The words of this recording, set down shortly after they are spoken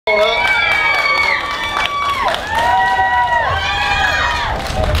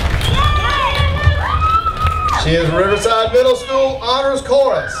She is Riverside Middle School Honors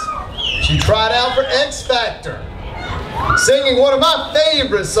Chorus. She tried out for X Factor, singing one of my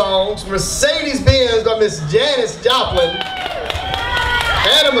favorite songs, Mercedes-Benz by Miss Janis Joplin.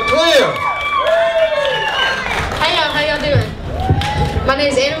 Anna McCleer. Hey y'all, how y'all doing? My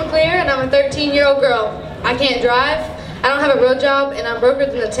name is Anna McCleer and I'm a 13-year-old girl. I can't drive, I don't have a real job, and I'm broker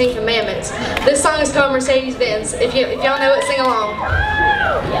than the 10 Commandments. This song is called Mercedes-Benz. If y'all know it, sing along.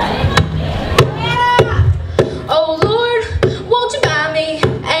 Oh Lord.